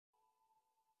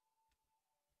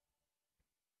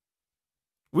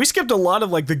We skipped a lot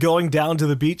of, like, the going down to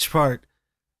the beach part.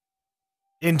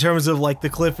 In terms of, like, the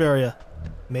cliff area.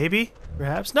 Maybe?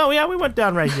 Perhaps? No, yeah, we went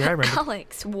down right here, I remember.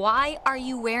 Alex, why are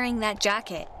you wearing that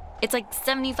jacket? It's like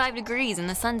 75 degrees and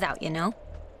the sun's out, you know?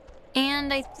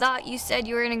 And I thought you said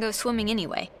you were gonna go swimming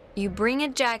anyway. You bring a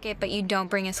jacket, but you don't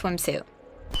bring a swimsuit.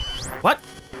 What?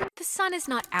 The sun is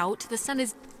not out. The sun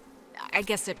is... I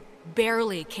guess it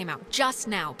barely came out just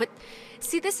now. But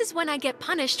see, this is when I get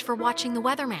punished for watching the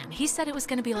weatherman. He said it was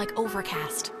gonna be like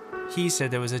overcast. He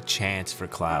said there was a chance for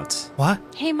clouds. What?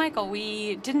 Hey, Michael,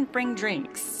 we didn't bring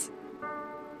drinks.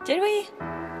 Did we?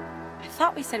 I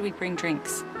thought we said we'd bring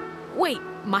drinks. Wait,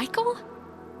 Michael?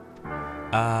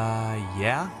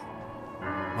 Yeah?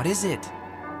 What is it?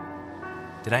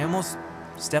 Did I almost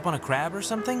step on a crab or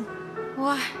something?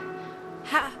 What?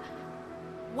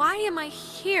 Why am I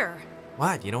here?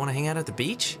 What, you don't want to hang out at the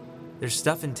beach? There's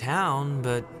stuff in town,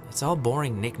 but it's all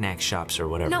boring knick-knack shops or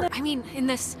whatever. No, I mean, in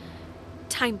this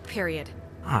time period.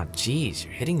 Ah, geez,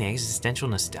 you're hitting the existential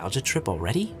nostalgia trip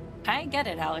already? I get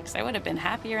it, Alex. I would have been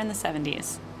happier in the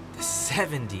 70s. The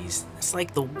 70s? That's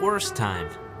like the worst time.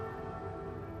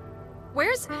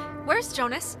 Where's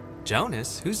Jonas?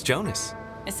 Jonas? Who's Jonas?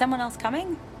 Is someone else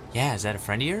coming? Yeah, is that a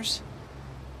friend of yours?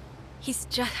 He's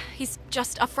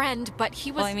just a friend, but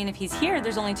he was... Well, I mean, if he's here,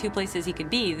 there's only two places he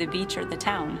could be, the beach or the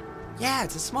town. Yeah,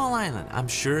 it's a small island. I'm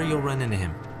sure you'll run into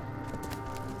him.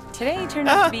 Today turned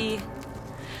out to be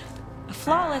a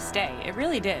flawless day. It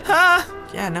really did.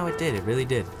 Yeah, no, it did. It really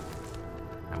did.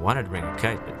 I wanted to bring a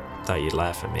kite, but thought you'd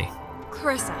laugh at me.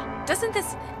 Clarissa, doesn't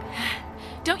this...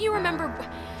 Don't you remember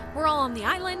we're all on the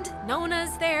island?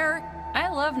 Nona's there. I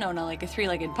love Nona like a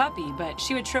three-legged puppy, but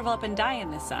she would shrivel up and die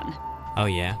in the sun. Oh,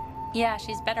 yeah? Yeah,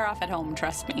 she's better off at home,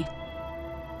 trust me.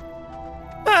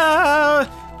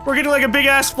 We're getting like a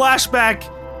big-ass flashback.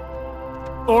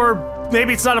 Or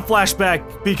maybe it's not a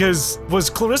flashback, because was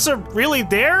Clarissa really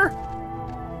there?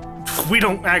 We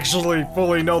don't actually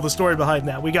fully know the story behind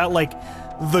that. We got, like,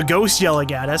 the ghost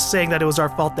yelling at us, saying that it was our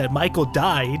fault that Michael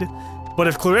died. But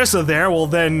if Clarissa there, well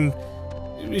then,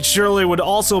 it surely would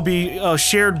also be a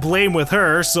shared blame with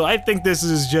her, so I think this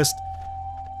is just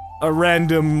a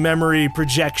random memory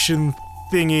projection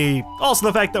thingy. Also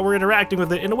the fact that we're interacting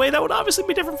with it in a way that would obviously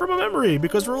be different from a memory,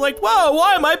 because we're like, whoa,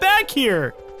 why am I back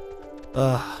here?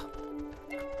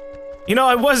 You know,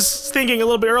 I was thinking a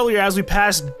little bit earlier as we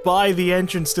passed by the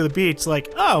entrance to the beach,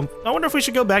 like, oh, I wonder if we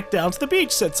should go back down to the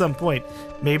beach at some point.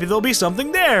 Maybe there'll be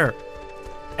something there.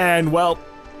 And, well,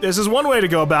 this is one way to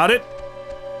go about it.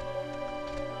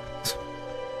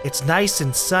 It's nice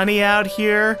and sunny out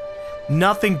here.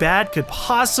 Nothing bad could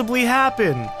possibly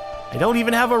happen. I don't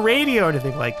even have a radio or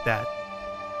anything like that.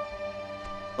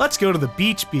 Let's go to the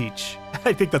beach.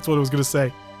 I think that's what I was gonna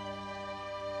say.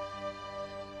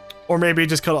 Or maybe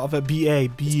just cut off at B-A.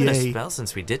 It's been a spell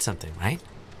since we did something, right?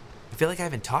 I feel like I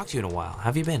haven't talked to you in a while. How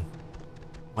have you been?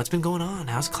 What's been going on?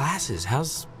 How's classes?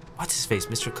 How's... what's-his-face,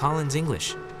 Mr. Collins'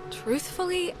 English?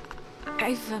 Truthfully,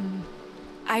 I've...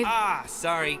 Ah,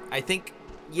 sorry. I think...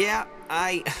 yeah,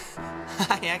 I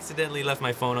accidentally left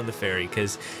my phone on the ferry,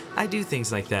 because I do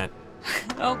things like that.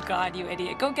 Oh God, you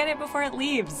idiot. Go get it before it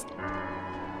leaves.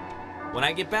 When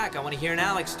I get back, I want to hear an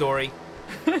Alex story.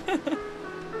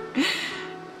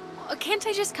 Can't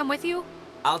I just come with you?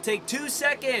 I'll take 2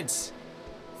 seconds.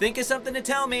 Think of something to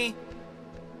tell me.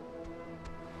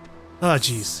 Oh,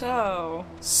 jeez.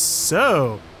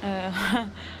 So...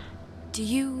 Do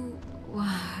you... well,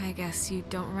 I guess you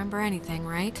don't remember anything,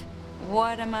 right?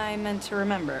 What am I meant to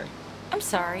remember? I'm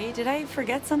sorry, did I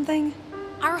forget something?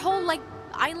 Our whole, like,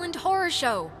 island horror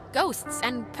show. Ghosts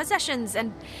and possessions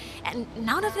and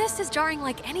none of this is jarring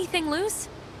like anything loose?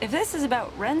 If this is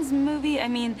about Ren's movie, I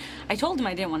mean, I told him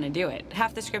I didn't want to do it.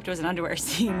 Half the script was an underwear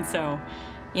scene, so,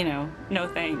 you know, no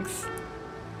thanks.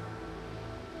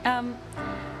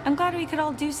 I'm glad we could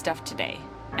all do stuff today.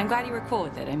 I'm glad you were cool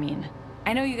with it, I mean.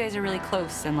 I know you guys are really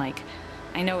close, and like,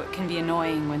 I know it can be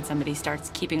annoying when somebody starts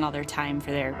keeping all their time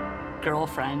for their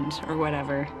girlfriend or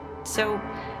whatever. So,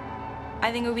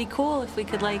 I think it would be cool if we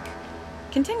could, like,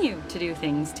 continue to do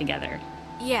things together.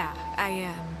 Yeah,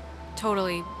 I,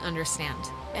 totally understand.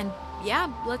 And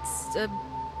yeah, let's,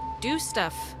 do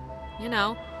stuff, you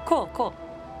know. Cool.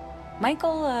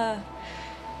 Michael,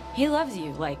 he loves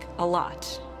you, like, a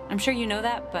lot. I'm sure you know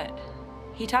that, but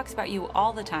he talks about you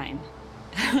all the time.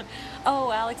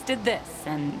 Oh, Alex did this,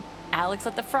 and Alex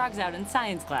let the frogs out in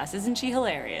science class. Isn't she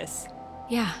hilarious?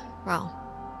 Yeah, well,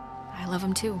 I love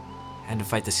him too. Had to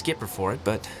fight the skipper for it,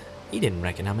 but he didn't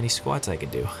reckon how many squats I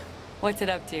could do. What's it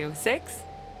up to, 6?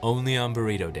 Only on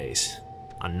burrito days.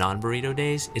 On non-burrito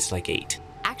days, it's like 8.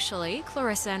 Actually,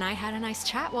 Clarissa and I had a nice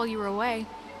chat while you were away.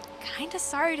 kinda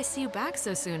sorry to see you back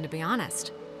so soon, to be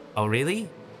honest. Oh, really?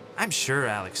 I'm sure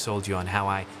Alex sold you on how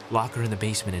I lock her in the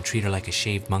basement and treat her like a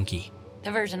shaved monkey.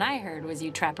 The version I heard was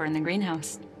you trap her in the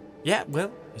greenhouse. Yeah,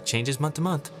 well, it changes month to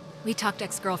month. We talked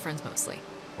ex-girlfriends mostly.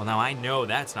 Well, now I know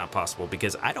that's not possible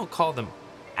because I don't call them...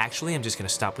 Actually, I'm just gonna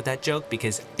stop with that joke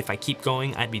because if I keep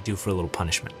going, I'd be due for a little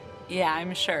punishment. Yeah,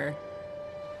 I'm sure.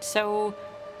 So,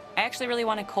 I actually really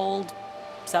want a cold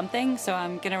something, so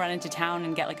I'm gonna run into town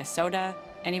and get like a soda.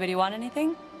 Anybody want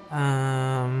anything?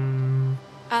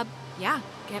 Yeah.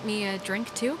 Get me a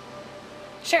drink, too?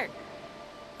 Sure.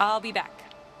 I'll be back.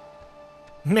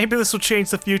 Maybe this will change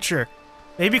the future.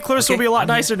 Maybe Clarissa will be a lot I'm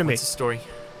here. nicer to me. What's the story?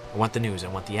 I want the news. I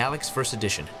want the Alex first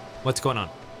edition. What's going on?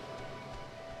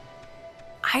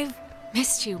 I've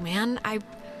missed you, man.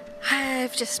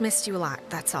 I've just missed you a lot,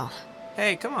 that's all.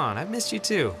 Hey, come on. I've missed you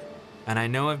too. And I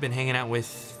know I've been hanging out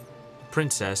with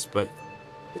Princess, but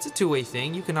it's a two-way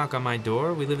thing. You can knock on my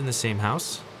door. We live in the same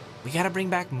house. We gotta bring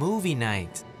back movie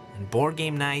night and board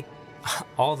game night.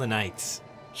 All the nights.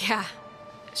 Yeah,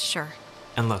 sure.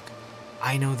 And look,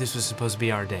 I know this was supposed to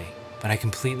be our day, but I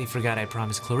completely forgot I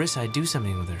promised Clarissa I'd do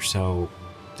something with her, so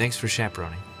thanks for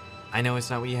chaperoning. I know it's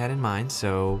not what you had in mind,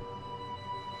 so...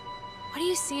 What do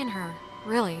you see in her,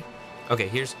 really? Okay.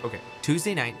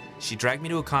 Tuesday night, she dragged me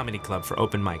to a comedy club for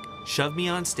open mic, shoved me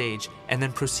on stage, and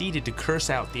then proceeded to curse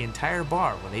out the entire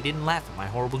bar when they didn't laugh at my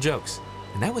horrible jokes.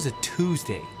 And that was a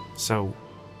Tuesday, so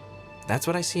that's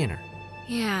what I see in her.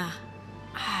 Yeah.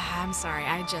 I'm sorry,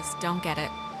 I just don't get it.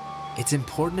 It's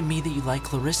important to me that you like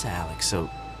Clarissa, Alex, so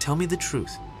tell me the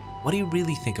truth. What do you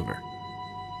really think of her?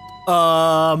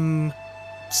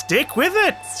 Stick with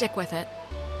it. Stick with it.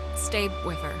 Stay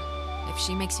with her. If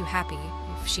she makes you happy,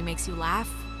 if she makes you laugh,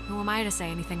 who am I to say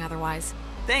anything otherwise?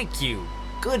 Thank you.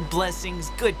 Good blessings,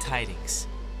 good tidings.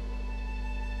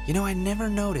 You know, I never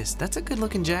noticed. That's a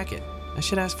good-looking jacket. I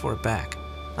should ask for it back.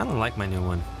 I don't like my new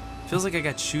one. Feels like I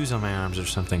got shoes on my arms or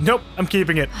something. Nope, I'm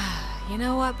keeping it. You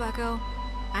know what, Bucko?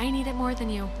 I need it more than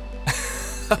you.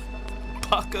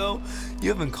 Bucko? You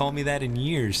haven't called me that in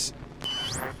years.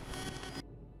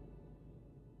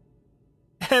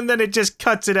 And then it just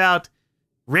cuts it out.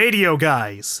 Radio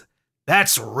guys.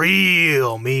 That's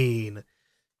real mean.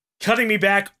 Cutting me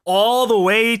back all the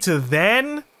way to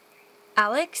then?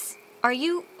 Alex, are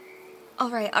you...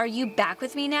 Alright, are you back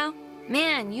with me now?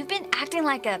 Man, you've been acting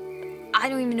like a... I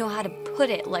don't even know how to put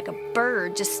it, like a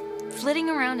bird, just flitting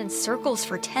around in circles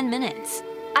for 10 minutes.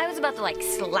 I was about to, like,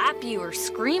 slap you or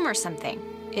scream or something.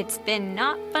 It's been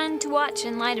not fun to watch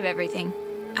in light of everything.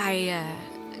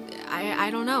 I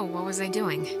don't know. What was I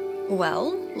doing?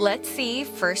 Well, let's see.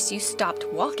 First you stopped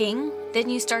walking, then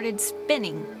you started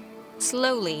spinning.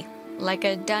 Slowly, like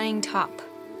a dying top.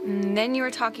 And then you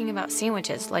were talking about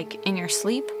sandwiches, like in your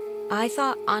sleep. I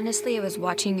thought, honestly, I was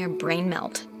watching your brain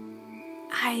melt.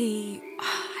 I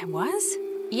was?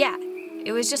 Yeah,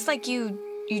 it was just like you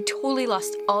totally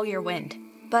lost all your wind.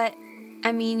 But,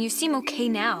 I mean, you seem okay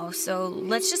now, so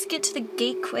let's just get to the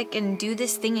gate quick and do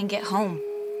this thing and get home.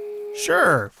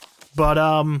 Sure, but,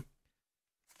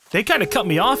 they kind of cut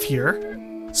me off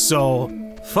here.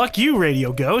 So, fuck you,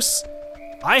 radio ghosts.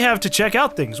 I have to check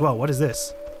out things. Well, what is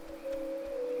this?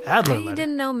 Adler I letter.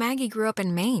 didn't know Maggie grew up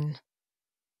in Maine.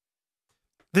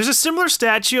 There's a similar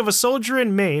statue of a soldier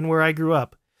in Maine where I grew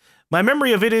up. My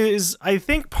memory of it is, I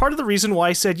think, part of the reason why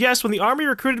I said yes when the Army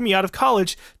recruited me out of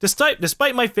college, despite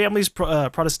my family's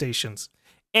protestations.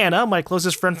 Anna, my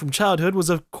closest friend from childhood, was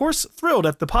of course thrilled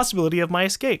at the possibility of my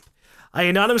escape. I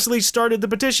anonymously started the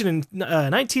petition in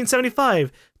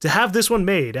 1975 to have this one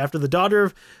made after the daughter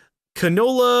of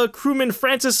canola crewman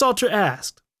Francis Salter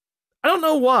asked. I don't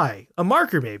know why. A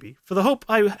marker, maybe, for the hope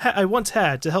I once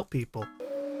had to help people.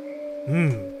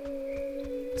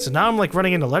 So now I'm like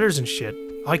running into letters and shit.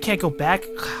 Oh, I can't go back?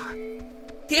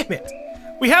 Damn it.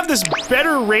 We have this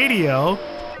better radio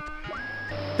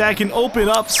that can open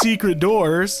up secret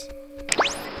doors.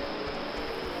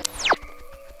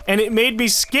 And it made me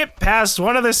skip past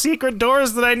one of the secret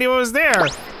doors that I knew was there.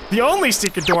 The only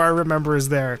secret door I remember is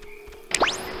there.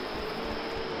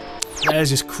 That is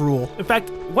just cruel. In fact,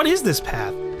 what is this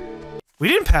path? We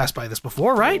didn't pass by this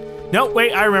before, right? No,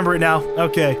 wait, I remember it now.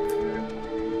 Okay.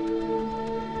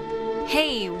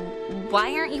 Hey,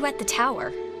 why aren't you at the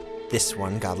tower? This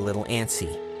one got a little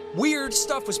antsy. Weird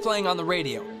stuff was playing on the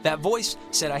radio. That voice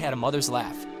said I had a mother's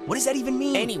laugh. What does that even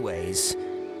mean? Anyways,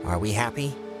 are we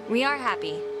happy? We are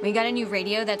happy. We got a new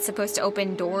radio that's supposed to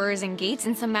open doors and gates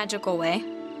in some magical way.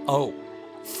 Oh,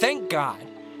 thank God.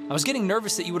 I was getting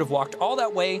nervous that you would have walked all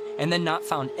that way and then not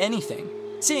found anything.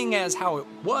 Seeing as how it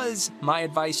was my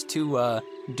advice to,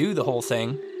 do the whole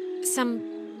thing. Some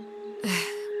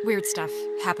weird stuff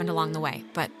happened along the way,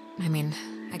 but I mean,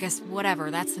 I guess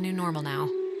whatever, that's the new normal now.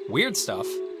 Weird stuff.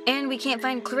 And we can't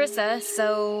find Clarissa,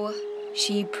 so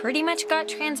she pretty much got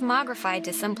transmogrified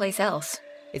to someplace else.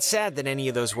 It's sad that any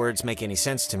of those words make any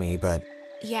sense to me, but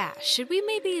Yeah, should we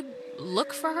maybe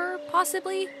look for her,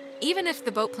 possibly? Even if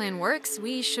the boat plan works,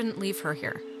 we shouldn't leave her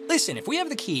here. Listen, if we have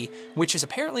the key, which is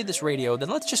apparently this radio, then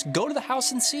let's just go to the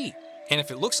house and see. And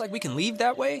if it looks like we can leave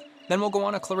that way, then we'll go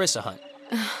on a Clarissa hunt.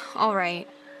 All right.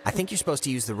 I think you're supposed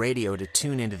to use the radio to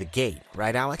tune into the gate,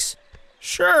 right, Alex?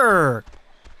 Sure.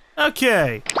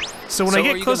 Okay. So when I So are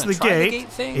get you close to gonna the try the gate, gate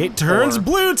thing, it turns or-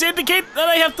 blue to indicate that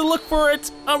I have to look for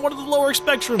it on one of the lower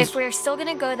spectrums. If we're still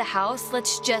gonna go to the house,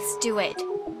 let's just do it.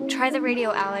 Try the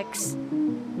radio, Alex.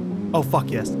 Oh, fuck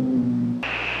yes.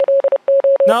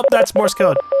 Nope, that's Morse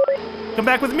code. Come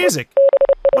back with music.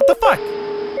 What the fuck?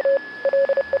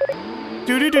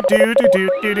 Do do do do do do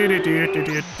do do do do do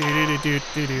do do do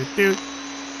do do do.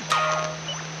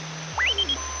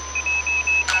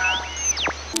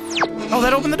 Oh,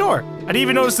 that opened the door. I didn't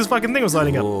even notice this fucking thing was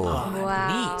lighting up.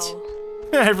 Wow.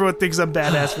 Everyone thinks I'm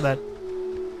badass for that.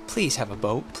 Please have a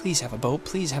boat. Please have a boat.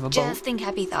 Please have a boat. Just think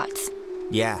happy thoughts.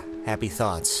 Yeah, happy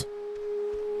thoughts.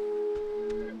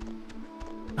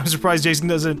 I'm surprised Jason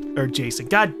doesn't, or Jason,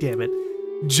 god damn it.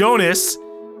 Jonas,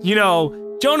 you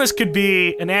know, Jonas could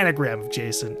be an anagram of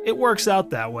Jason. It works out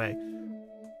that way.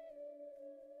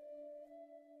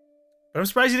 But I'm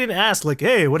surprised he didn't ask, like,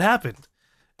 hey, what happened?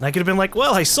 And I could have been like,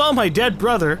 well, I saw my dead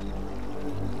brother.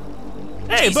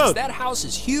 Hey, Jesus, boat. that house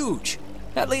is huge.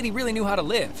 That lady really knew how to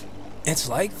live. It's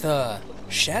like the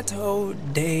Chateau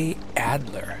de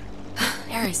Adler.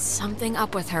 There is something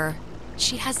up with her.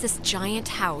 She has this giant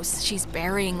house. She's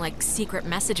burying, like, secret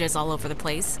messages all over the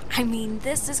place. I mean,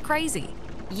 this is crazy.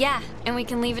 Yeah, and we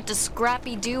can leave it to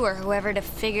Scrappy Doo or whoever to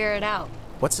figure it out.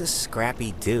 What's a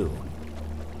Scrappy do?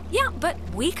 Yeah, but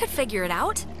we could figure it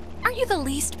out. Aren't you the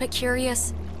least bit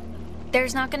curious?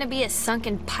 There's not gonna be a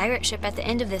sunken pirate ship at the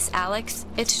end of this, Alex.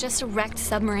 It's just a wrecked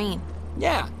submarine.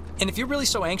 Yeah, and if you're really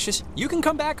so anxious, you can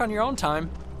come back on your own time.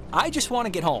 I just want to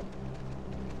get home.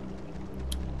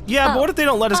 Yeah, but what if they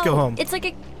don't let us go Oh, home? It's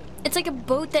like a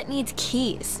boat that needs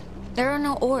keys. There are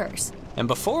no oars. And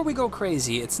before we go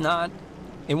crazy, it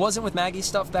wasn't with Maggie's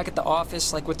stuff back at the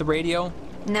office, like with the radio?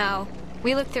 No,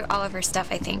 we looked through all of her stuff,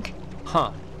 I think.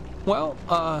 Huh. Well,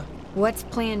 What's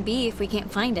plan B if we can't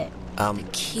find it? The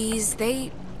keys,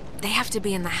 they have to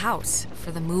be in the house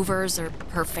for the movers or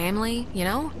her family, you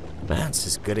know? That's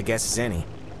as good a guess as any.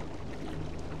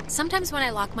 Sometimes when I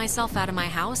lock myself out of my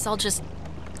house,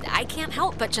 I can't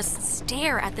help but just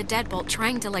stare at the deadbolt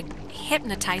trying to, like,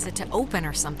 hypnotize it to open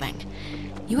or something.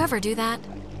 You ever do that?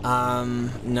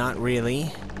 Not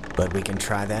really. But we can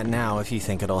try that now if you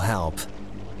think it'll help.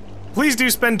 Please do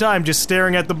spend time just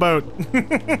staring at the boat.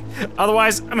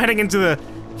 Otherwise, I'm heading into the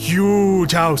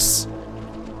huge house.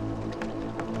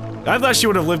 I thought she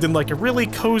would have lived in like a really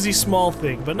cozy small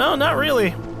thing, but no, not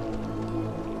really.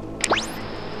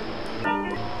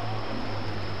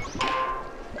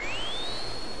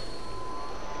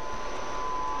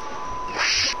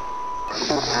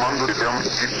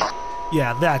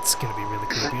 Yeah, that's gonna be really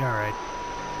creepy, alright.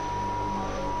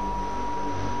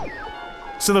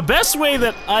 So the best way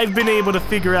that I've been able to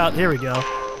figure out, here we go,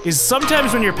 is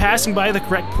sometimes when you're passing by the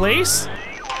correct place,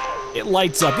 it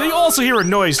lights up. You also hear a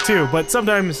noise too, but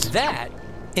sometimes that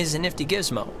is a nifty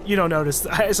gizmo. you don't notice.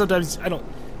 Sometimes I don't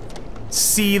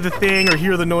see the thing or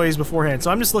hear the noise beforehand,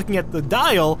 so I'm just looking at the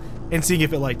dial and seeing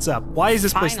if it lights up. Why is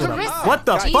this place lit Finally. up? What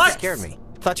the God, you fuck? scared me.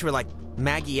 Thought you were like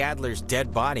Maggie Adler's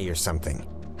dead body or something.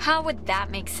 How would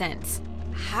that make sense?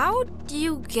 How do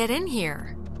you get in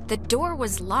here? The door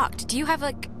was locked. Do you have,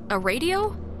 like, a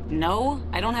radio? No,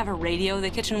 I don't have a radio.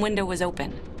 The kitchen window was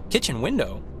open. Kitchen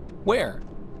window? Where?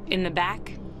 In the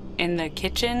back? In the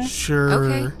kitchen? Sure.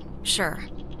 Okay, sure.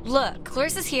 Look,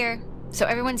 Clarissa's here, so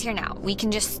everyone's here now.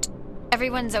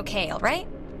 Everyone's okay, all right?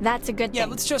 That's a good Yeah,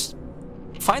 thing. let's just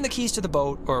find the keys to the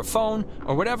boat or a phone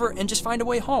or whatever and just find a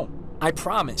way home. I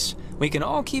promise. We can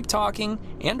all keep talking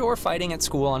and or fighting at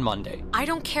school on Monday. I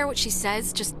don't care what she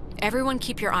says, just everyone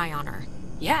keep your eye on her.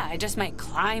 Yeah, I just might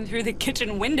climb through the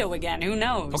kitchen window again. Who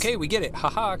knows? Okay, we get it.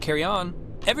 Haha, carry on.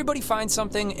 Everybody find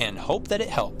something and hope that it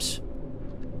helps.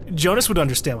 Jonas would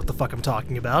understand what the fuck I'm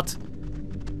talking about.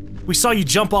 We saw you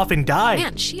jump off and die.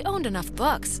 Man, she owned enough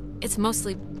books. It's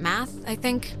mostly math, I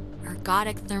think,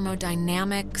 ergodic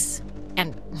thermodynamics,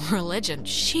 and religion.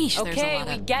 Sheesh, there's a Okay, lot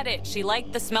we of... get it. She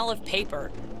liked the smell of paper.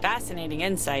 Fascinating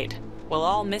insight. We'll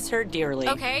all miss her dearly.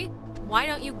 Okay, why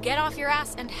don't you get off your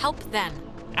ass and help then?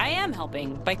 I am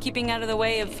helping by keeping out of the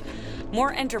way of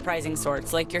more enterprising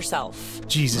sorts like yourself.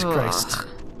 Jesus Christ.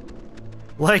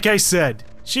 Like I said,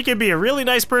 She can be a really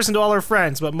nice person to all her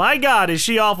friends, but my God, is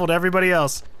she awful to everybody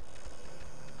else.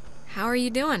 How are you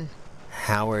doing?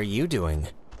 How are you doing?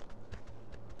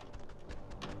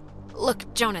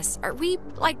 Look, Jonas, are we,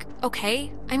 like,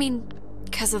 okay? I mean,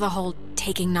 because of the whole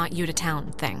taking not you to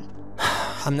town thing.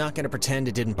 I'm not gonna pretend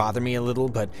it didn't bother me a little,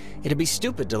 but it'd be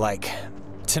stupid to, like...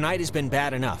 Tonight has been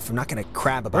bad enough. I'm not gonna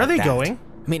crab about that. Where are they going?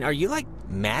 I mean, are you, like,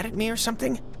 mad at me or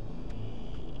something?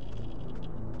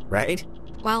 Right?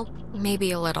 Well,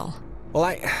 maybe a little.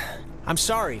 Well, I'm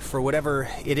sorry for whatever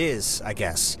it is, I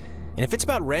guess. And if it's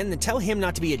about Ren, then tell him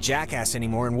not to be a jackass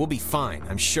anymore and we'll be fine,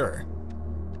 I'm sure.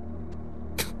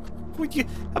 How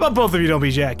about both of you don't be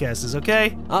jackasses,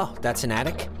 okay? Oh, that's an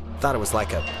attic? Thought it was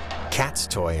like a cat's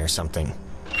toy or something.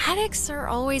 Attics are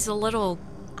always a little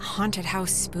haunted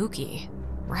house spooky,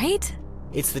 right?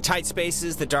 It's the tight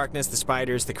spaces, the darkness, the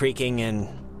spiders, the creaking, and...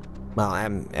 Well,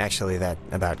 actually, that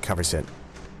about covers it.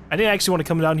 I didn't actually want to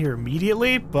come down here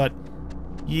immediately, but...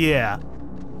 Yeah.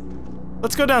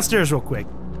 Let's go downstairs real quick.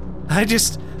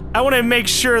 I want to make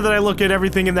sure that I look at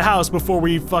everything in the house before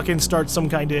we fucking start some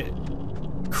kind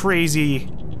of crazy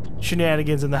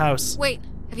shenanigans in the house. Wait,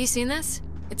 have you seen this?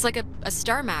 It's like a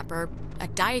star map or a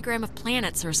diagram of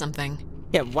planets or something.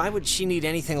 Yeah, why would she need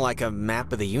anything like a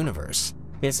map of the universe?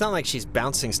 I mean, it's not like she's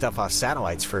bouncing stuff off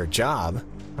satellites for a job.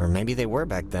 Or maybe they were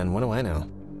back then, what do I know?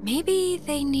 Maybe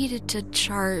they needed to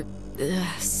chart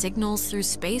signals through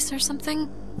space or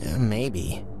something? Yeah,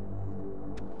 maybe.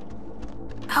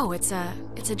 Oh, it's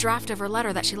a draft of her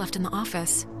letter that she left in the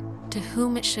office. To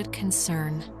whom it should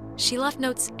concern. She left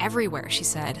notes everywhere, she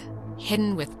said,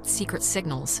 hidden with secret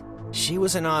signals. She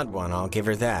was an odd one, I'll give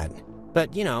her that.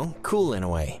 But, you know, cool in a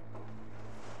way.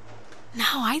 No,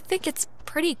 I think it's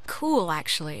pretty cool,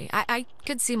 actually. I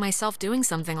could see myself doing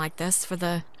something like this for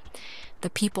the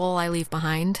people I leave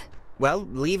behind. Well,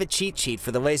 leave a cheat sheet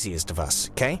for the laziest of us,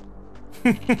 okay?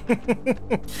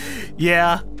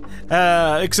 Yeah,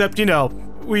 except, you know,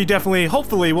 we definitely,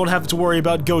 hopefully, won't have to worry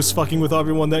about ghosts fucking with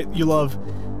everyone that you love.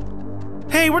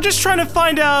 Hey, we're just trying to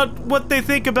find out what they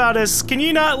think about us. Can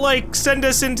you not, like, send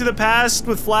us into the past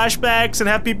with flashbacks and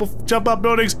have people jump up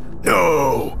buildings?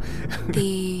 No!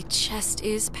 The chest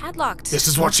is padlocked. This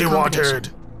is what she wanted.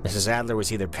 Mrs. Adler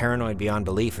was either paranoid beyond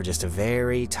belief or just a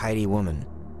very tidy woman.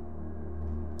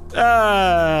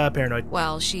 Paranoid.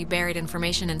 Well, she buried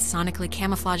information in sonically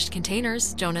camouflaged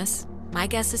containers, Jonas. My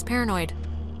guess is paranoid.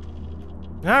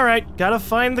 Alright, gotta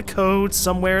find the code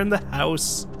somewhere in the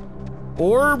house.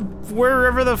 Or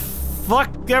wherever the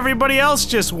fuck everybody else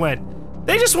just went.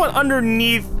 They just went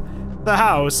underneath the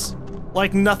house,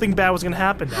 like nothing bad was gonna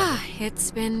happen to them.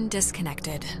 It's been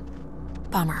disconnected.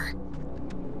 Bummer.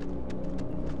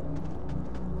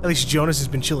 At least Jonas has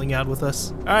been chilling out with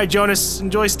us. Alright, Jonas,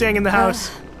 enjoy staying in the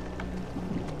house.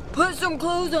 Put some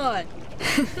clothes on.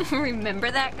 Remember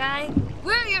that guy?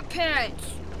 Where are your parents?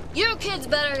 You kids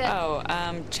better get... Oh,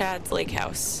 Chad's lake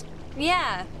house.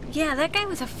 Yeah, that guy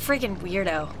was a friggin'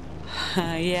 weirdo.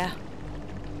 Yeah.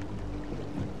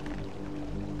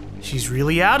 She's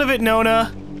really out of it,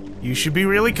 Nona. You should be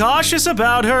really cautious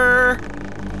about her.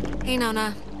 Hey,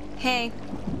 Nona. Hey.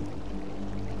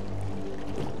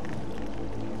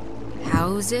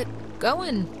 How's it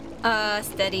going?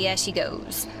 Steady as she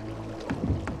goes.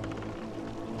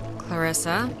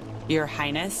 Clarissa? Your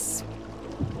Highness?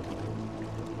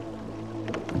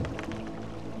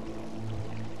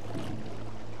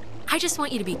 I just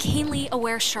want you to be keenly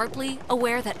aware, sharply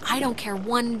aware that I don't care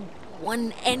one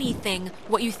anything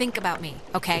what you think about me,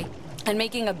 okay? And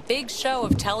making a big show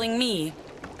of telling me.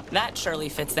 That surely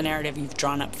fits the narrative you've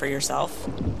drawn up for yourself.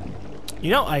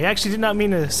 You know, I actually did not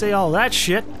mean to say all that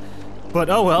shit, but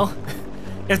oh well.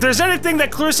 If there's anything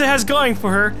that Clarissa has going for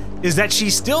her, is that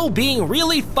she's still being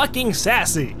really fucking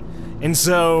sassy. And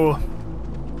so,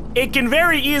 it can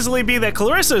very easily be that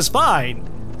Clarissa is fine,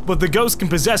 but the ghost can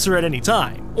possess her at any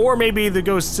time. Or maybe the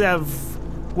ghosts have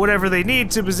whatever they need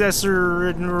to possess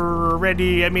her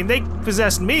already. I mean, they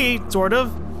possessed me, sort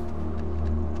of.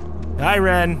 Hi,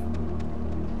 Ren.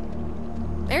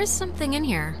 There's something in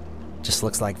here. Just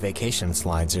looks like vacation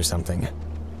slides or something.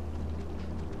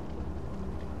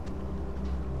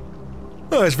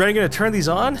 Oh, is Ren gonna turn these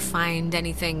on? Find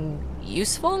anything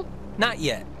useful? Not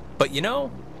yet, but you know,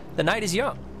 the night is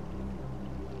young.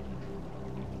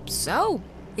 So,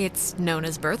 it's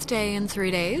Nona's birthday in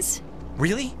 3 days.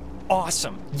 Really?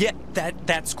 Awesome. Yeah,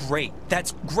 that's great.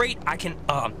 That's great. I can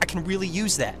really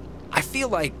use that. I feel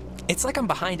like it's like I'm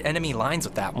behind enemy lines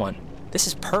with that one. This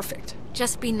is perfect.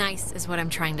 Just be nice is what I'm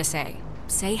trying to say.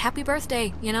 Say happy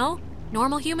birthday, you know?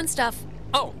 Normal human stuff.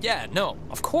 Oh, yeah, no,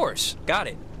 of course. Got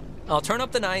it. I'll turn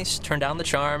up the nice, turn down the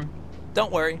charm.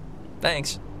 Don't worry.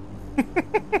 Thanks.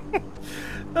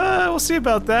 We'll see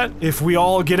about that. If we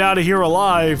all get out of here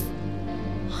alive.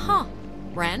 Huh.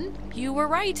 Ren, you were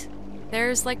right.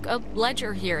 There's like a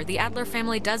ledger here. The Adler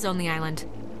family does own the island.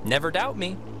 Never doubt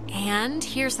me. And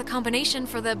here's the combination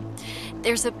for the...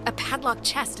 There's a padlocked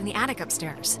chest in the attic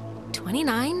upstairs.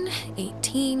 29,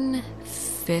 18,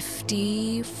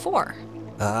 54.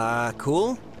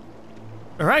 Cool.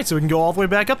 All right, so we can go all the way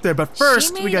back up there. But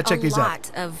first, we gotta check these out.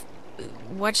 She made a lot of...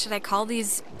 What should I call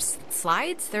these?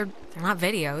 Slides? They're not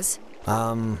videos.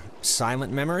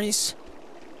 Silent memories?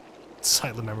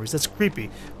 Silent memories, that's creepy.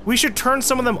 We should turn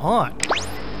some of them on.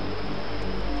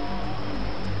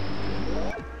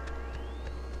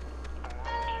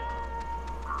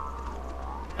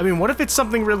 I mean, what if it's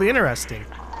something really interesting?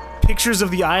 Pictures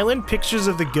of the island, pictures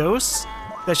of the ghosts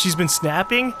that she's been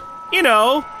snapping? You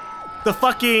know, the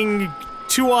fucking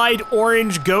two-eyed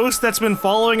orange ghost that's been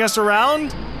following us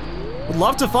around? Would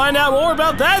love to find out more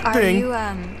about that thing.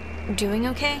 Are you, doing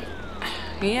okay?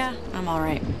 Yeah, I'm all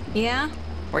right. Yeah?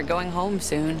 We're going home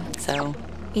soon, so...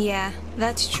 Yeah,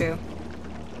 that's true.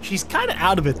 She's kind of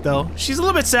out of it, though. She's a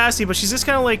little bit sassy, but she's just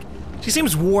kind of like... She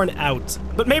seems worn out.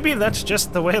 But maybe that's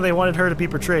just the way they wanted her to be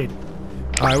portrayed.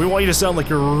 Alright, we want you to sound like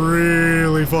you're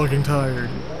really fucking tired.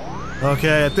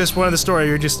 Okay, at this point in the story,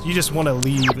 you just want to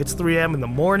leave. It's 3 a.m. in the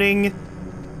morning.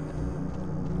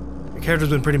 Your character's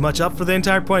been pretty much up for the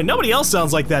entire point. Nobody else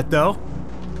sounds like that, though.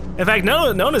 In fact,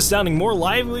 Nona's sounding more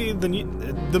lively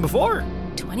than before.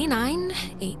 29,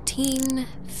 18,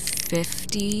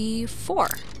 54.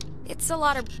 It's a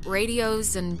lot of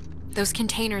radios and those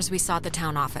containers we saw at the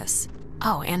town office.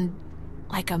 Oh, and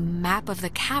like a map of the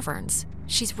caverns.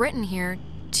 She's written here,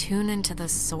 tune into the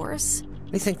source.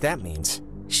 What do you think that means?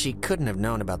 She couldn't have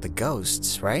known about the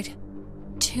ghosts, right?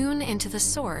 Tune into the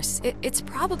source. It's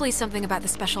probably something about the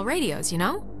special radios, you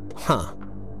know? Huh.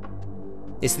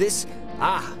 Is this...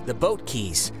 Ah, the boat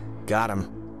keys. Got 'em.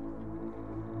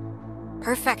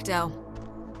 Perfecto.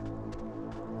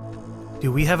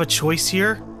 Do we have a choice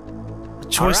here? A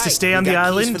choice All to right, stay on we the got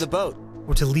keys island? for the boat.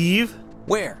 Or to leave?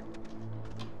 Where?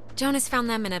 Jonas found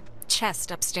them in a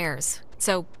chest upstairs.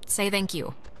 So, say thank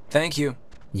you. Thank you.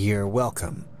 You're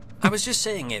welcome. I was just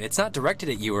saying it. It's not directed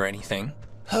at you or anything.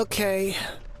 Okay.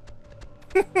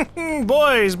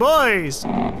 Boys!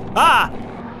 Ah!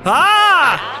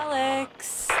 Ah!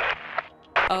 Alex!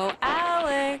 Oh,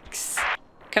 Alex!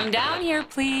 Come down here,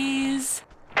 please.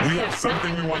 We have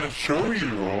something we want to show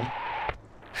you.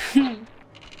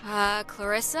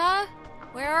 Clarissa?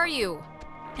 Where are you?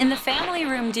 In the family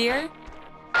room, dear.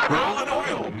 Roll in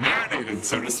oil, marinated,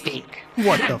 so to speak.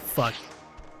 What the fuck?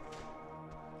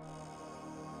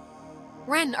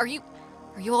 Ren, are you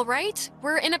all right?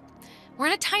 We're in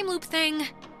a time loop thing.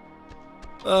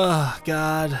 Oh,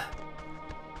 God.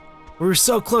 We were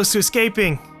so close to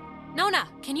escaping. Nona,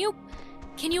 can you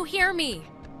hear me?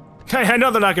 I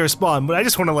know they're not gonna respond, but I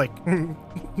just want to like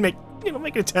make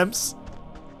attempts.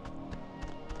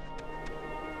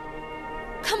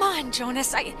 Come on,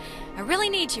 Jonas. I really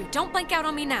need you. Don't blank out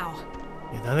on me now.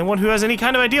 You're the only one who has any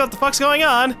kind of idea what the fuck's going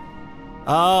on.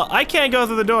 I can't go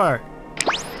through the door.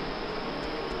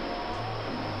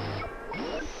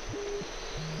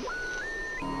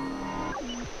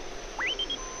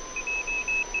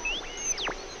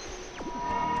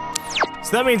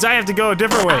 So that means I have to go a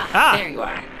different way. Ah! There you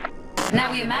are.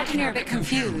 Now we imagine you're a bit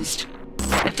confused.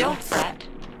 But don't fret.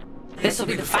 This will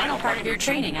be the final part of your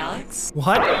training, Alex.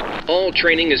 What? All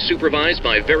training is supervised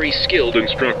by very skilled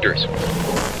instructors.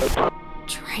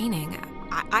 Training?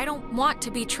 I don't want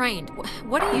to be trained.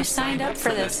 What are You signed up for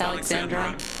this,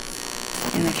 Alexandra.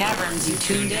 In the caverns, you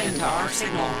tuned in to our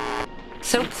signal.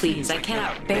 So please, I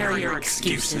cannot bear your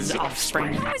excuses,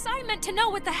 offspring. How was I meant to know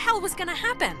what the hell was gonna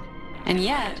happen? And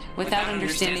yet, without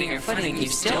understanding your footing, you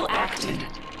still acted.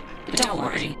 But don't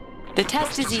worry. The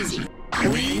test is easy.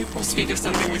 We will speak of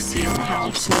something we see in the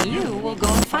house. You will go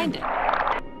and find it.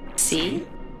 See?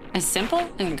 As simple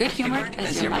and good-humored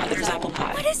as your mother's apple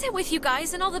pie. What is it with you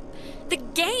guys and all the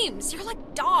games? You're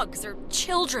like dogs or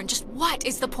children. Just what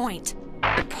is the point?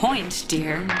 The point,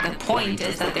 dear, the point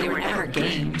is that they were never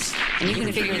games, and you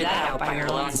can figure that out by your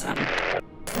lonesome.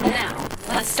 Now,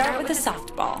 let's start with the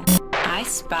softball. I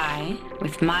spy,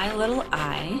 with my little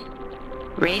eye,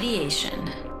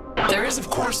 radiation. There is, of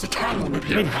course, a time limit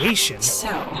here. Radiation. So,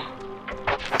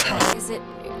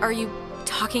 Are you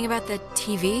talking about the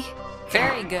TV?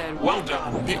 very good. Well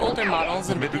done. The older models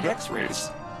emitted X-rays.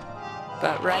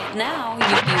 But right now,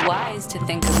 you'd be wise to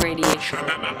think of radiation.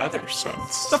 In another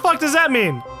sense. The fuck does that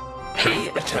mean? Pay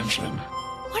attention.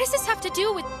 What does this have to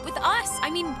do with us? I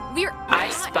mean, we're I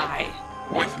not- spy.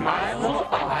 With my little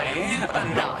eye,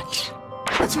 a notch.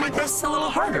 Let's make this a little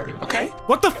harder, okay?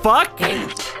 What the fuck?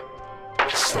 8,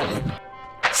 7,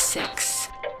 6,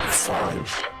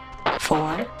 5,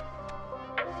 4,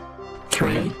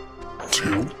 3,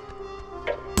 2.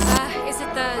 Is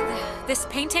it this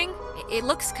painting? It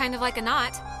looks kind of like a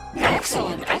knot.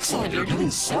 Excellent, excellent. You're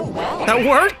doing so well. That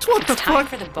worked? What the time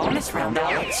fuck? for the bonus round,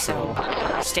 Alex, so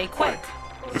stay quick.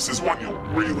 This is one you'll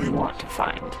really want to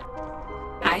find.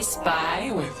 I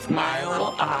spy with my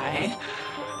little eye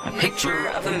a picture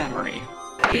of a memory.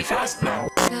 Be fast now.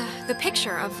 The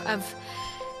picture of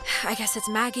I guess it's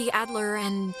Maggie Adler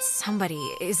and somebody.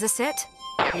 Is this it?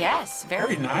 Yes,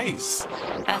 very. Very nice.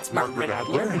 That's Margaret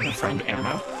Adler and her friend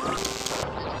Anna.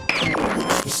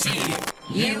 You see,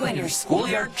 you and your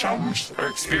schoolyard chums are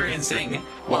experiencing,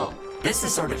 well, this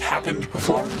has sort of happened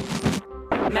before.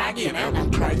 Maggie and Anna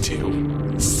tried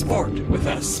to sport with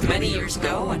us many years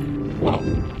ago, and, well,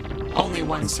 only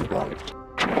one survived.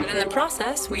 But in the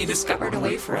process, we discovered a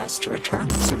way for us to return,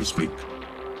 So to speak.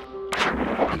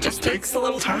 It just takes a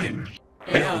little time.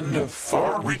 And a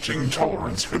far-reaching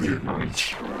tolerance for the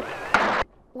ignorant.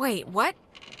 Wait, what?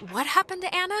 What happened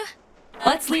to Anna?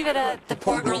 Let's leave it at the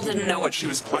poor girl didn't know what She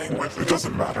was playing with, it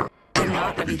doesn't matter. They're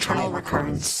not an eternal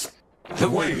recurrence. The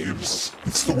waves.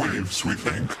 It's the waves, we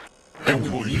think. And we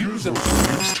will use those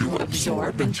waves to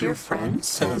absorb into your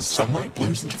friends as sunlight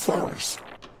blooms into flowers.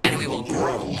 and we will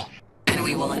grow, and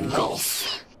we will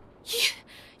engulf.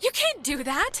 You can't do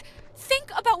that!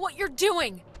 Think about what you're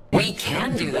doing! We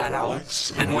can do that,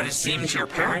 Alex. And what has seemed to your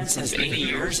parents as 80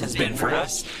 years has been for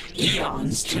us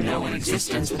eons to know an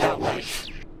existence without life.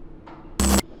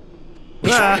 We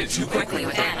tried it too quickly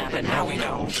with Anna, but now we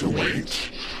know. To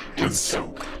wait and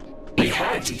soak. We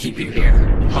had to keep you here,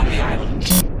 on the island.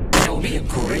 And it will be a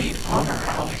great honor,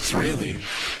 Alex, really,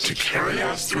 To carry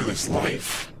us through this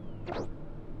life.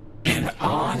 and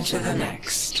on to the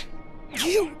next.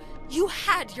 You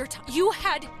had your time. You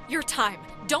had your time.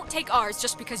 Don't take ours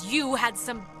just because you had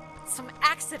some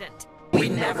accident. We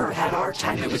never had our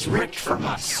time. It was ripped from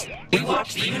us. We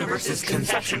watched the universe's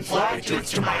conception fly to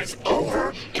its demise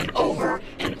over and over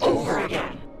and over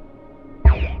again.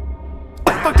 What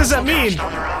the fuck does that mean?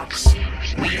 On our rocks.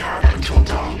 We have until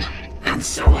dawn, and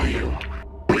so will you.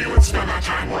 We would spend that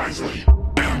time wisely.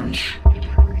 And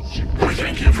we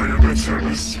thank you for your good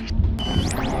service.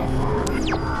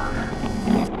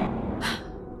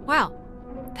 Well,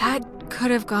 that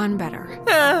could have gone better.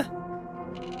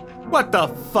 What the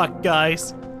fuck,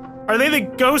 guys? Are they the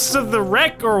ghosts of the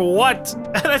wreck or what?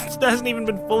 That hasn't even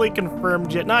been fully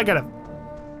confirmed yet. Now I gotta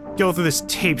go through this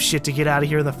tape shit to get out of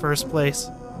here in the first place.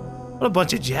 What a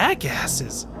bunch of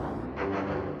jackasses.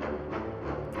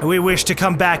 We wish to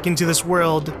come back into this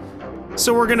world,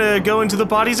 so we're gonna go into the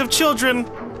bodies of children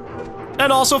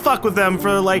and also fuck with them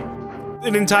for like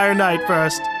an entire night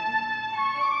first.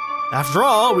 After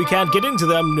all, we can't get into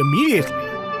them immediately.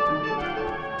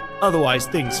 Otherwise,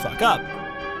 things fuck up.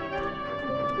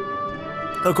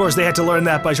 Of course, they had to learn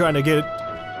that by trying to get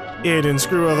in and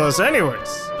screw with us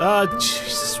anyways.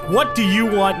 Jesus, what do you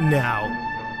want now?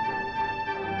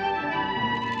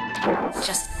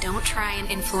 Just don't try and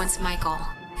influence Michael.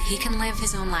 He can live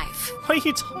his own life. What are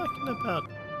you talking about?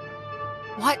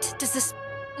 What does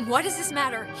this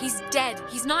matter? He's dead.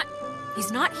 He's not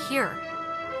here.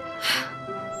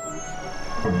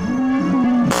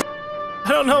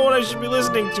 I don't know what I should be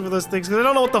listening to for those things, because I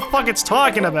don't know what the fuck it's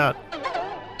talking about.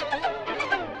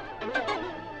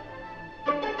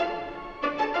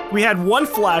 We had one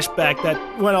flashback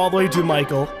that went all the way to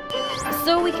Michael.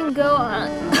 So we can go on.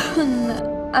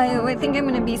 I think I'm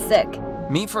gonna be sick.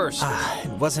 Me first.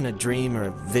 It wasn't a dream or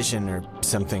a vision or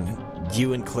something.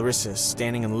 You and Clarissa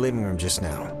standing in the living room just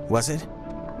now, was it?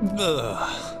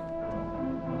 Ugh.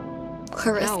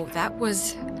 Clarissa. No, that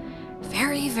was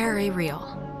very, very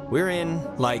real. We're in,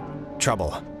 like,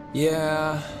 trouble.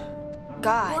 Yeah.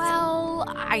 God. Well,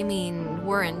 I mean,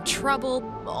 we're in trouble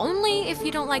only if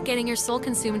you don't like getting your soul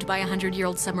consumed by a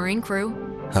 100-year-old submarine crew.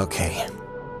 Okay.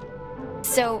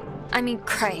 So, I mean,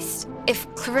 Christ. If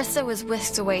Clarissa was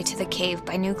whisked away to the cave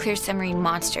by nuclear submarine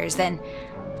monsters, then...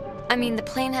 I mean, the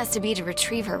plan has to be to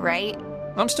retrieve her, right?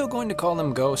 I'm still going to call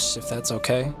them ghosts if that's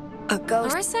okay. A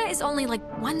ghost? Clarissa is only like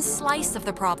one slice of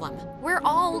the problem. We're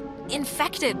all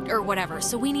infected or whatever,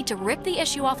 so we need to rip the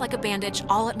issue off like a bandage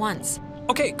all at once.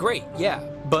 Okay, great, yeah.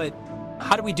 But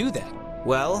how do we do that?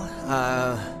 Well,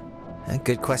 a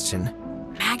good question.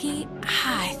 Maggie?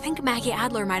 I think Maggie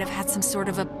Adler might have had some sort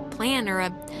of a plan or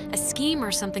a scheme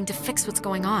or something to fix what's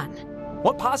going on.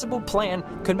 What possible plan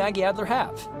could Maggie Adler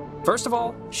have? First of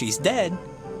all, she's dead.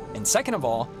 And second of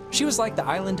all, she was like the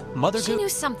island mother She goose. knew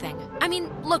something. I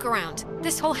mean, look around.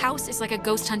 This whole house is like a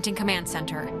ghost hunting command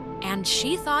center. and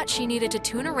she thought she needed to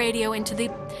tune a radio into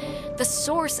the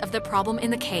source of the problem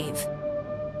in the cave.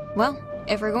 Well,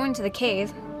 if we're going to the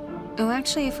cave... Oh,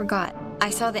 actually, I forgot. I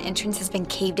saw the entrance has been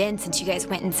caved in since you guys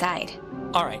went inside.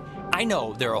 All right, I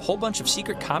know there are a whole bunch of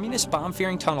secret communist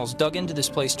bomb-fearing tunnels dug into this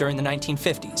place during the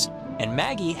 1950s. And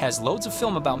Maggie has loads of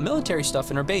film about military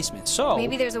stuff in her basement, so...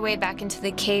 Maybe there's a way back into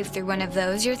the cave through one of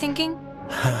those, you're thinking?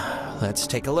 Let's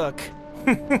take a look.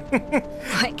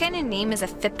 What kind of name is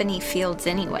Epiphany Fields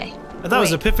anyway? I thought it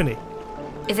was Epiphany.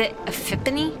 Is it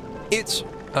Epiphany? It's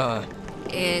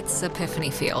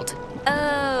Epiphany Field.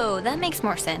 Oh, that makes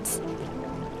more sense.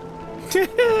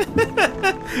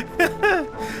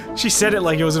 She said it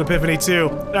like it was an epiphany too.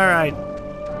 Alright.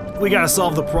 We gotta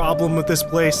solve the problem with this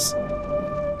place.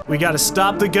 We gotta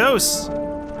stop the ghosts.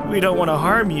 We don't want to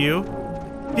harm you.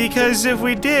 Because if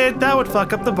we did, that would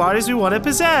fuck up the bodies we want to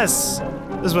possess.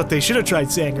 This is what they should have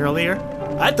tried saying earlier.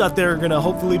 I thought they were gonna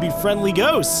hopefully be friendly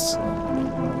ghosts.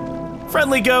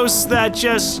 Friendly ghosts that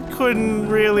just couldn't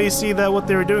really see that what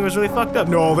they were doing was really fucked up.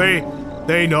 No,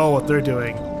 they know what they're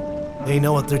doing. They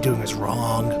know what they're doing is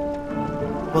wrong.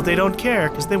 Well, they don't care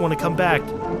because they want to come back.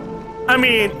 I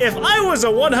mean, if I was a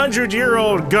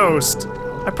 100-year-old ghost,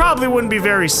 I probably wouldn't be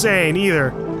very sane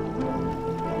either.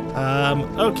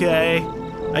 Okay.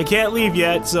 I can't leave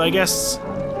yet, so I guess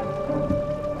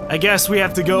we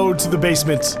have to go to the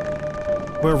basement.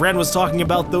 Where Ren was talking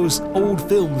about those old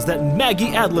films that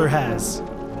Maggie Adler has.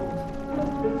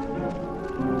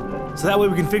 So that way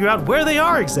we can figure out where they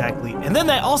are exactly. And then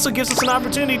that also gives us an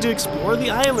opportunity to explore the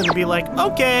island and be like,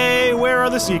 okay, where are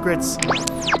the secrets?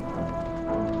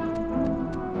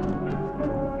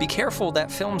 Be careful,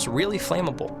 that film's really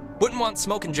flammable. Wouldn't want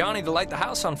Smokin' Johnny to light the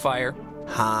house on fire.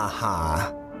 Ha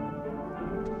ha.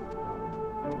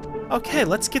 Okay,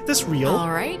 let's get this real. All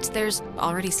right, there's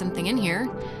already something in here.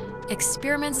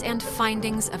 Experiments and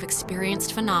Findings of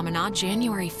Experienced Phenomena,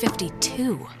 January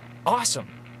 52. Awesome.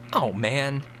 Oh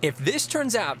man, if this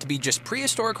turns out to be just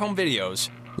prehistoric home videos...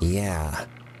 Yeah.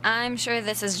 I'm sure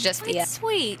this is just the...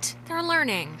 Sweet, they're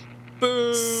learning.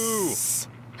 Boo!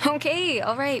 Okay,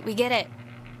 alright, we get it.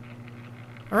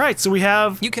 Alright, so we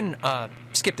have... You can,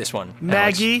 skip this one,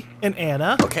 Maggie and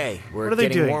Anna. Okay, we're what are they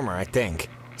getting doing? warmer, I think.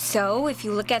 So, if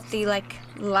you look at the,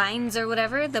 lines or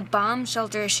whatever, the bomb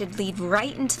shelter should lead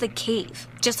right into the cave,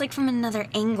 just like from another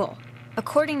angle.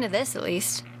 According to this, at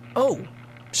least. Oh,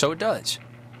 so it does.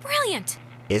 Brilliant!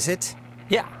 Is it?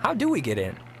 Yeah, how do we get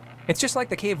in? It's just like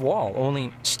the cave wall,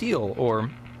 only steel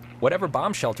or whatever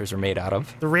bomb shelters are made out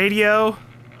of. The radio.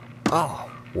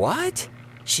 Oh, what?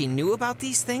 She knew about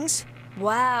these things?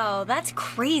 Wow, that's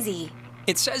crazy.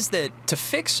 It says that to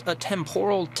fix a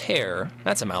temporal tear,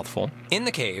 that's a mouthful, in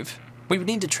the cave, we would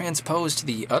need to transpose to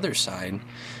the other side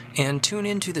and tune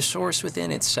into the source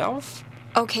within itself?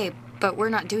 Okay, but we're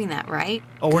not doing that, right?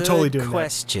 Oh, we're totally doing Good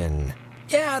question.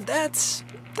 Yeah, that's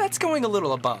going a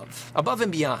little above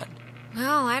and beyond.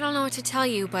 Well, I don't know what to tell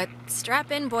you, but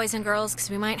strap in, boys and girls,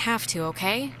 because we might have to,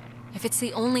 okay? If it's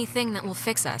the only thing that will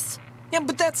fix us. Yeah,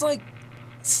 but that's,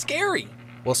 scary.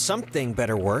 Well, something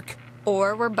better work.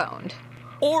 Or we're boned.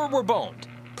 Or we're boned.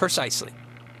 Precisely.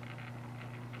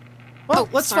 Well,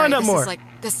 let's find out more.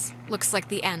 This looks like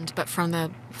the end, but from the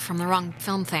wrong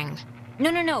film thing.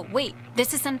 No, wait.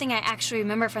 This is something I actually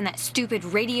remember from that stupid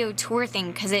radio tour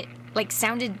thing, because it,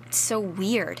 sounded so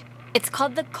weird. It's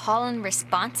called the call and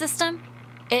response system.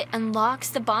 It unlocks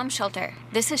the bomb shelter.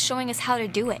 This is showing us how to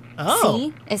do it. Oh.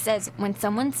 See? It says, when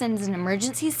someone sends an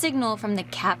emergency signal from the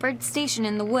Catbird station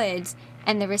in the woods,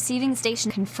 and the receiving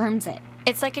station confirms it.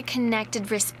 It's like a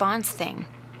connected response thing.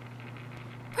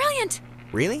 Brilliant!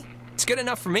 Really? It's good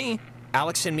enough for me.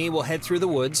 Alex and me will head through the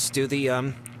woods, do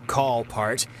the, call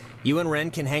part. You and Ren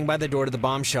can hang by the door to the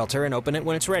bomb shelter and open it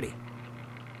when it's ready.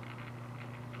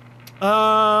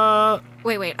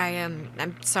 Wait,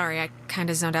 I'm sorry, I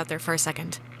kinda zoned out there for a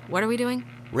second. What are we doing?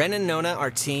 Ren and Nona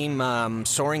are team,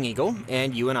 Soaring Eagle,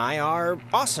 and you and I are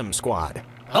Awesome Squad.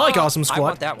 I like Awesome Squad. I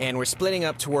want that one. And we're splitting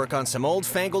up to work on some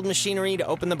old-fangled machinery to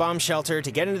open the bomb shelter,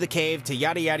 to get into the cave, to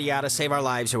yada yada yada, save our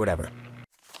lives or whatever.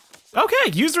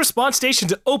 Okay, use the response station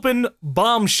to open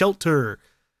bomb shelter.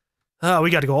 We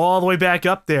got to go all the way back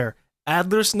up there.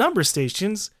 Adler's number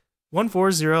stations,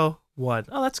 1401.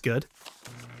 Oh, that's good.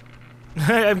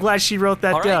 I'm glad she wrote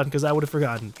that down, because I would have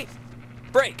forgotten.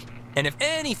 Break. And if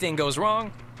anything goes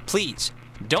wrong, please,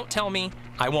 don't tell me.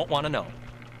 I won't want to know.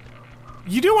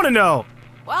 You do want to know.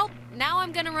 Well, now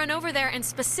I'm gonna run over there and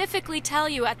specifically tell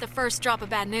you at the first drop of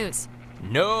bad news.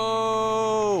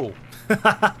 No! It'd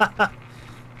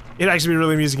actually be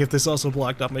really amusing if this also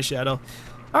blocked off my shadow.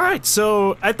 Alright,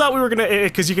 so I thought we were gonna,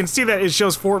 because you can see that it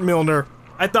shows Fort Milner.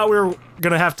 I thought we were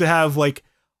gonna have,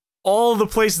 all the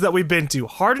places that we've been to,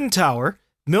 Hardin Tower,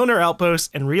 Milner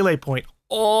Outpost, and Relay Point,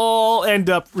 all end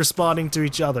up responding to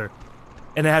each other.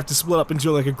 And I have to split up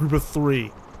into like a group of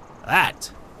 3.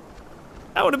 That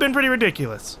would have been pretty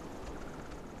ridiculous.